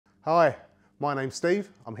Hi, my name's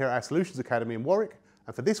Steve. I'm here at our Solutions Academy in Warwick,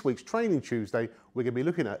 and for this week's Training Tuesday, we're going to be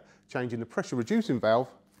looking at changing the pressure reducing valve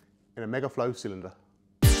in a Megaflo cylinder.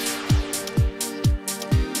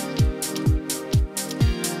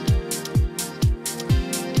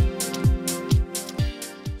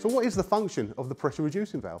 So what is the function of the pressure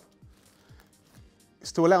reducing valve?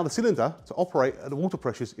 It's to allow the cylinder to operate at the water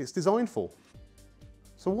pressures it's designed for.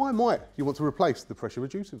 So why might you want to replace the pressure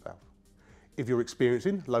reducing valve? If you're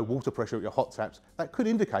experiencing low water pressure at your hot taps, that could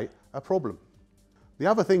indicate a problem. The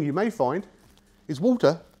other thing you may find is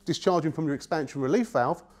water discharging from your expansion relief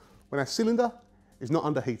valve when our cylinder is not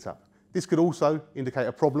under heat up. This could also indicate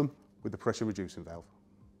a problem with the pressure reducing valve.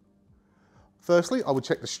 Firstly, I would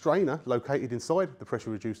check the strainer located inside the pressure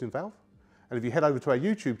reducing valve. And if you head over to our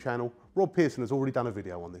YouTube channel, Rob Pearson has already done a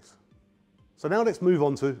video on this. So now let's move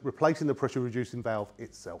on to replacing the pressure reducing valve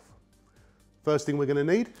itself. First thing we're going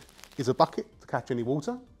to need is a bucket to catch any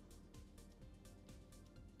water.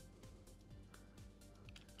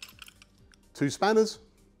 Two spanners.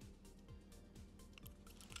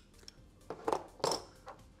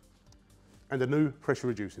 And a new pressure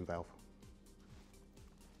reducing valve.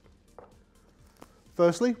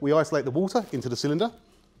 Firstly, we isolate the water into the cylinder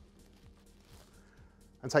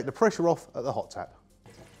and take the pressure off at the hot tap.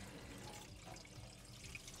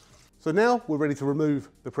 So now we're ready to remove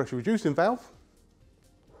the pressure reducing valve.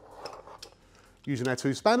 Using our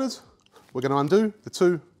two spanners, we're going to undo the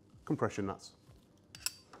two compression nuts.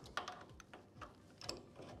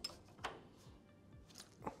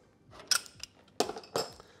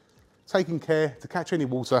 Taking care to catch any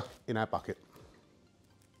water in our bucket.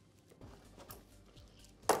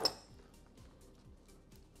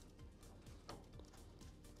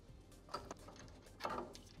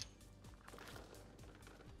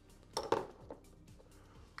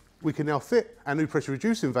 We can now fit our new pressure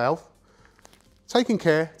reducing valve, taking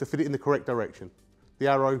care to fit it in the correct direction. The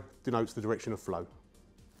arrow denotes the direction of flow.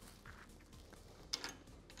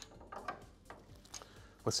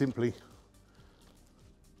 By simply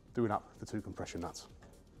doing up the two compression nuts.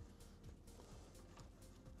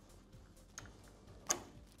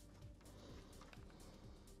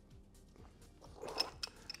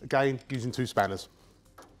 Again, using two spanners.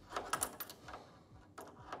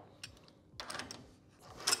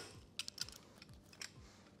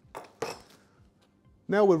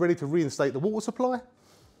 Now we're ready to reinstate the water supply.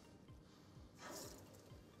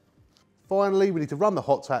 Finally, we need to run the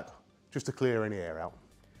hot tap just to clear any air out.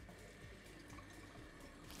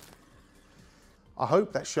 I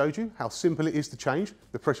hope that showed you how simple it is to change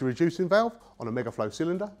the pressure reducing valve on a Megaflo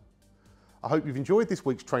cylinder. I hope you've enjoyed this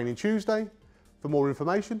week's Training Tuesday. For more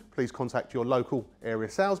information, please contact your local area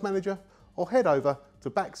sales manager or head over to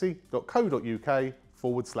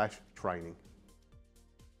baxi.co.uk/training.